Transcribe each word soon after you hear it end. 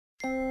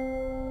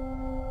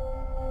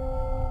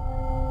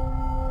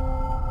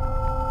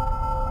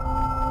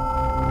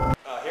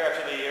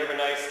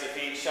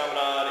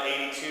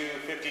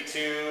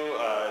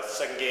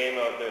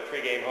of their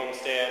three-game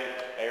homestand.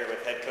 Here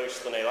with head coach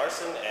LaNay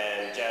Larson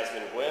and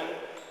Jasmin Guinn.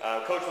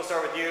 Coach, we'll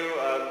start with you.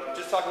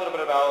 Just talk a little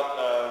bit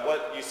about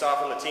what you saw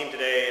from the team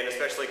today, and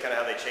especially kind of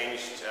how they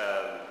changed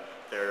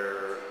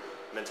their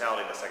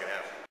mentality in the second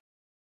half.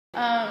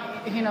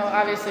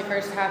 Obviously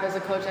first half as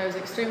a coach, I was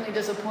extremely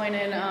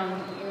disappointed.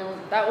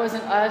 That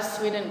wasn't us.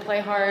 We didn't play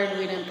hard.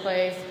 We didn't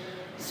play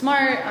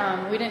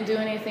smart. We didn't do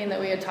anything that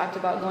we had talked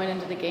about going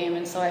into the game.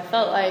 And so I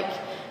felt like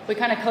we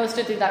kind of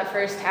coasted through that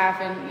first half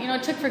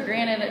and, took for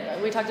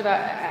granted. We talked about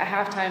at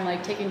halftime,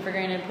 like taking for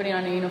granted putting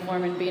on a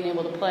uniform and being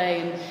able to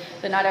play, and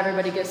that not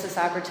everybody gets this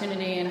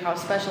opportunity, and how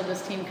special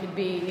this team could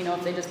be,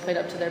 if they just played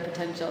up to their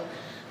potential.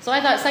 So I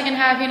thought second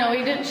half,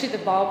 we didn't shoot the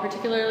ball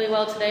particularly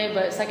well today,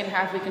 but second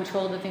half we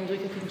controlled the things we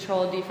could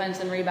control, defense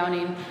and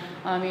rebounding.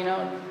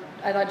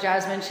 I thought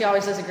Jasmin, she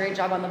always does a great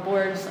job on the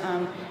boards,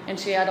 and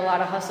she had a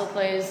lot of hustle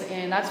plays,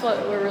 and that's what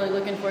we're really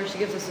looking for. She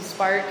gives us a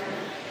spark.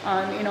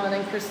 And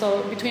then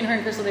Crystal, between her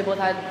and Crystal, they both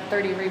had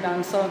 30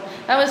 rebounds. So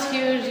that was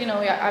huge. We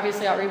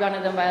obviously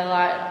out-rebounded them by a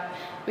lot.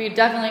 We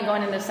definitely,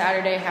 going into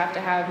Saturday, have to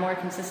have more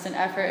consistent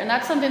effort. And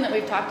that's something that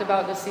we've talked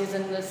about this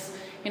season.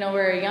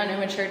 We're a young,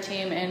 immature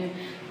team, and,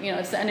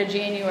 it's the end of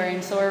January,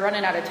 and so we're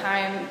running out of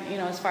time,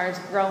 as far as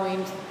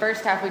growing.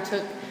 First half, we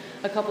took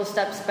a couple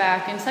steps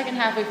back. In second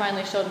half, we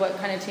finally showed what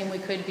kind of team we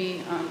could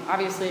be.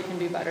 Obviously, it can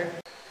be better.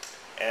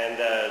 And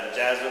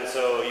Jasmin,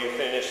 so you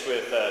finished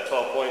with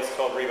 12 points,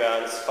 12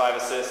 rebounds, 5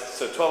 assists.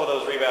 So 12 of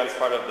those rebounds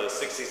part of the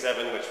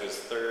 67, which was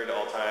third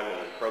all-time in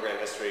program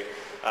history.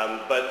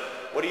 But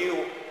what did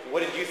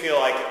you feel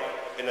like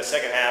in the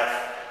second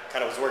half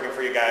kind of was working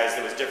for you guys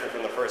that was different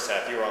from the first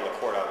half? You were on the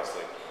court,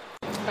 obviously.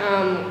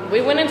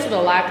 We went into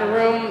the locker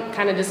room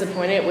kind of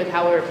disappointed with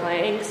how we were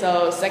playing.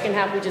 So second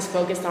half, we just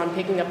focused on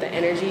picking up the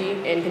energy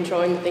and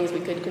controlling the things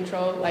we could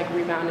control, like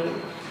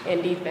rebounding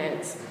and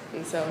defense.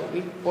 And so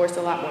we forced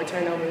a lot more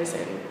turnovers,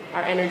 and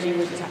our energy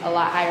was just a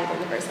lot higher than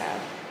the first half.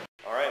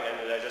 All right,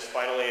 and just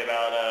finally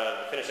about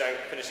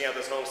finishing out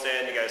this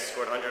homestand, you guys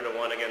scored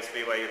 100-1 against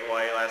BYU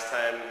Hawaii last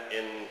time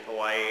in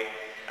Hawaii.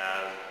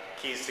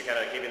 Keys to kind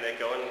of keeping that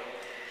going?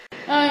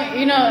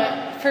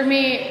 For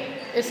me,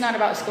 it's not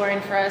about scoring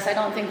for us. I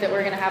don't think that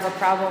we're going to have a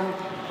problem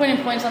putting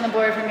points on the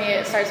board. For me,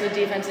 it starts with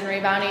defense and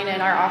rebounding,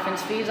 and our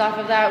offense feeds off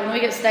of that. When we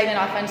get stagnant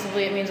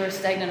offensively, it means we're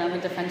stagnant on the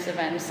defensive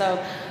end.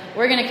 So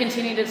we're going to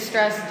continue to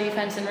stress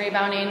defense and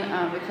rebounding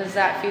because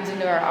that feeds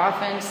into our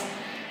offense.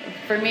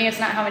 For me, it's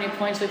not how many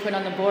points we put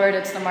on the board,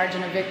 it's the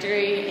margin of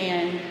victory.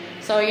 And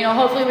so,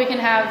 hopefully we can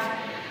have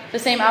the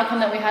same outcome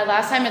that we had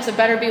last time. It's a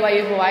better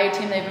BYU Hawaii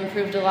team. They've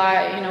improved a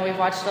lot. We've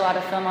watched a lot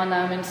of film on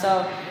them. And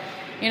so,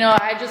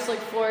 I just look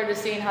forward to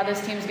seeing how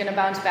this team's going to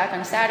bounce back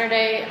on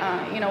Saturday.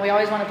 We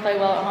always want to play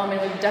well at home, and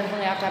we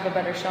definitely have to have a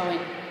better showing.